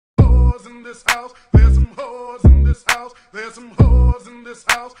this house. There's some whores in this house. There's some whores in this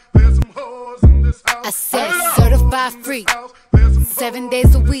house. There's some whores in this house. I said certified freak, 7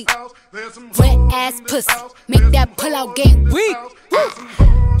 days a week. Wet ass pussy, make that pull out game weak.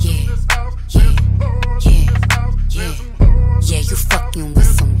 Yeah, you fucking with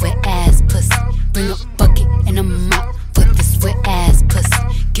some wet ass pussy. Bring a bucket and a mop for this wet ass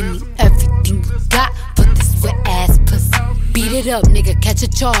pussy. Give me everything you got for this wet ass pussy. Beat it up, nigga, catch a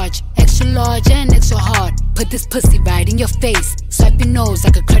charge. Extra large and extra hard. Put this pussy right in your face. Swipe your nose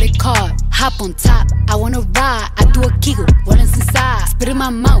like a credit card. Hop on top, I wanna ride. I do a giggle, what is inside? Spit in my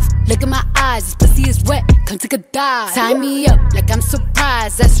mouth, look in my eyes. This pussy is wet, come take a dive. Tie me up like I'm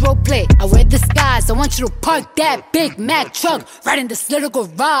surprised, that's roleplay. I wear disguise, I want you to park that Big Mac truck right in this little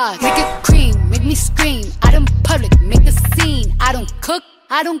garage. Make it cream, make me scream. Out in public, make a scene. I don't cook,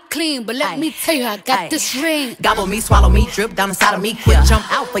 I don't clean, but let me tell you, I got this ring. Gobble me, swallow me, drip down inside of me. Quick jump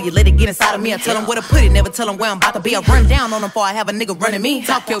out for you, let it get inside of me. I tell them where to put it, never tell them where I'm about to be. I run down on them before I have a nigga running me.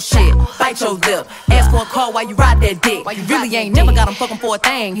 Talk your shit, bite your lip. Ask for a call while you ride that dick. You really ain't never got him fucking for a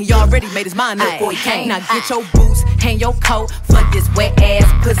thing. He already made his mind up before he came. Now get your boots, hang your coat for this wet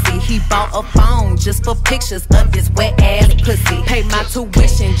ass pussy. He bought a phone just for pictures of this wet ass pussy. Pay my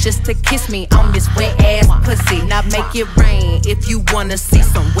tuition just to kiss me on this wet ass pussy. Now make it rain if you wanna see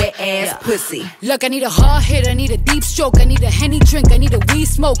some wet ass pussy. Look, I need a hard hit, I need a deep stroke, I need a Henny drink, I need a weed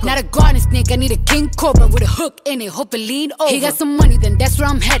smoke. Not a garden snake, I need a king cobra with a hook in it, hope it lean over. He got some money, then that's where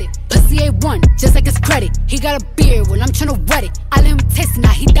I'm headed. Pussy A1, just like his credit. He got a beard, well I'm tryna wet it. I let him taste it, now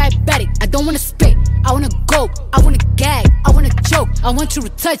he diabetic. I don't wanna spit, I wanna go, I wanna gag, I wanna choke. I want you to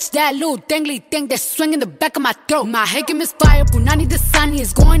touch that little dangly thing that's swinging the back of my throat. My head can misfire, Punani the sunny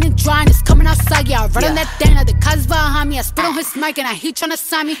is going and drying, it's coming outside. Yeah, I run on that thing, now the cuz behind me. I spit on his mic and I he tryna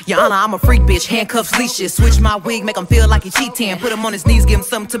sign me. Your Honor, I'm a freak bitch, handcuffs, leashes. Switch my wig, make him feel like he cheating. Put him on his knees, give him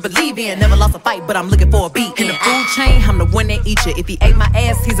something to believe in. Never lost a fight, but I'm looking for a beat. In the food chain, I'm the one that eat you. If he ate my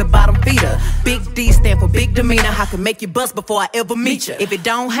ass, he's a bottom feeder. Big D stand for big demeanor. I can make you bust before I ever meet you. If it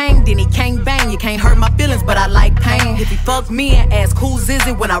don't hang, then he can't bang. You can't hurt my feelings, but I like pain. If he fuck me and ask who's is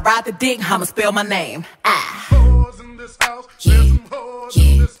it, when I ride the dick, I'ma spell my name.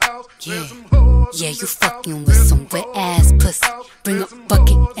 Yeah, you fucking with some wet ass pussy. Bring a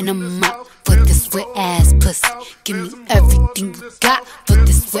bucket and a mop for this wet ass pussy. Give me everything you got for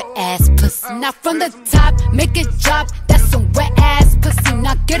this wet ass pussy. Now from the top, make it drop, that's some wet ass pussy.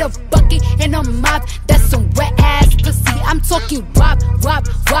 Now get a bucket and a mop, that's some wet ass pussy. I'm talking wop, wop,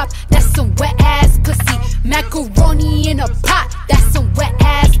 wop, that's some wet ass pussy. Macaroni in a pot,